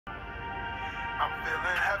I'm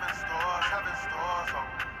feeling heaven stores. Oh,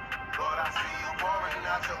 Lord, I see you pouring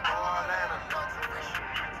out your oil and anointing.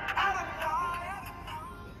 I don't know.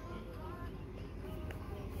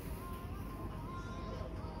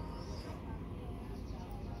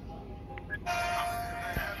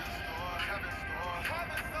 Heaven stores.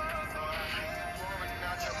 Lord, I see you pouring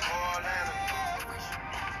out your oil and anointing.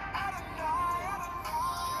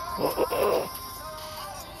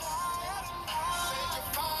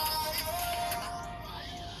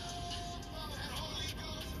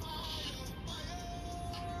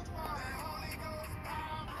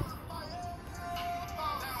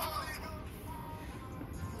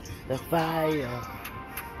 The fire,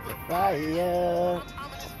 the fire.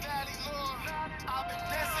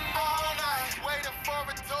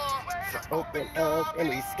 So open up in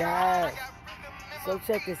these skies. So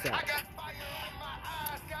check this out.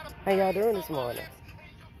 How y'all doing this morning?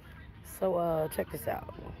 So check this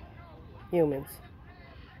out. Humans.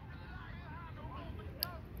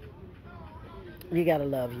 You gotta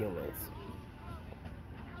love humans.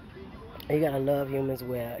 You gotta love humans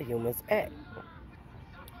where humans at.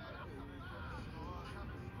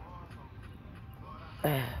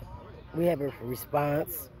 We have a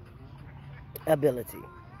response ability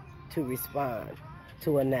to respond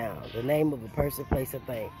to a noun, the name of a person, place, or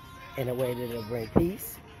thing, in a way that it'll bring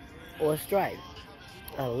peace or strife.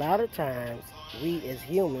 A lot of times, we as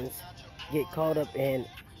humans get caught up in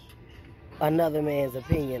another man's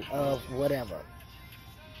opinion of whatever.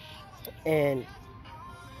 And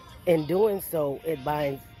in doing so, it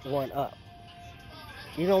binds one up.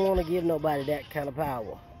 You don't want to give nobody that kind of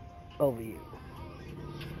power over you.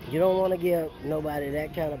 You don't want to give nobody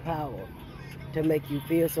that kind of power to make you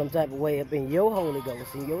feel some type of way up in your Holy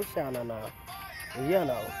Ghost and your Shanana,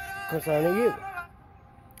 concerning you.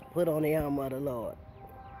 Put on the armor of the Lord.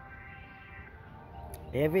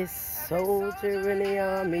 Every soldier in the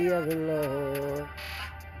army of the Lord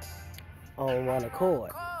on one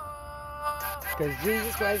accord. Because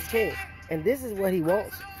Jesus Christ is King. And this is what he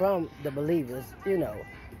wants from the believers,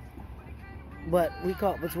 But we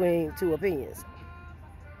caught between two opinions.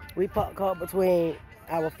 We caught between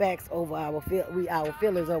our facts over our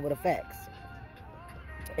feelings over the facts.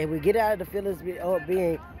 If we get out of the feelings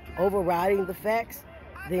being overriding the facts,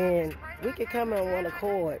 then we can come on one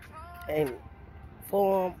accord and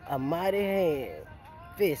form a mighty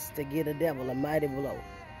fist to get a devil a mighty blow.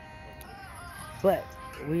 But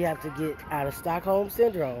we have to get out of Stockholm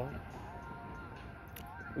Syndrome.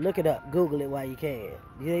 Look it up. Google it while you can.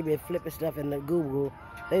 They been flipping stuff in the Google.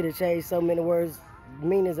 They done changed so many words,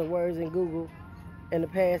 meanings of words in Google in the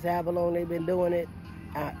past, however long they've been doing it.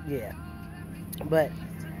 Yeah. But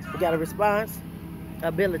we got a response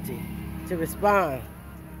ability to respond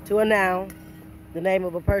to a noun, the name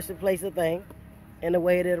of a person, place, or thing, in a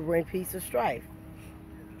way that'll bring peace or strife.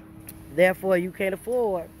 Therefore, you can't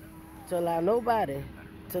afford to allow nobody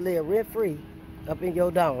to live rent-free up in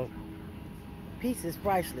your dome. Peace is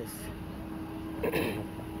priceless.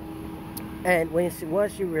 And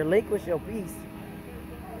once you relinquish your peace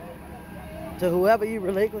to whoever you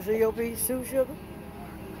relinquishing your peace to, sugar,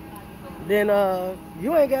 then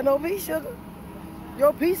you ain't got no peace, sugar.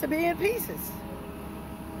 Your peace will be in pieces.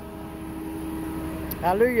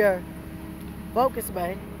 Hallelujah. Focus,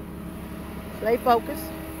 man. Stay focused.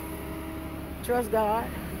 Trust God.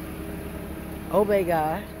 Obey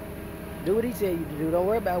God. Do what he tell you to do. Don't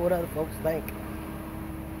worry about what other folks think.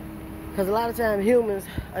 Because a lot of times humans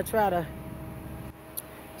are try to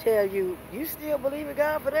tell you, you still believe in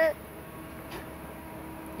God for that?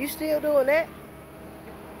 You still doing that?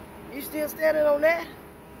 You still standing on that?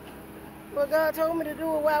 Well, God told me to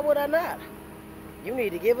do it. Why would I not? You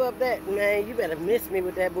need to give up that, man. You better miss me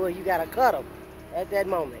with that boy. You got to cut him at that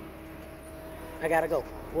moment. I got to go.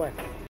 One.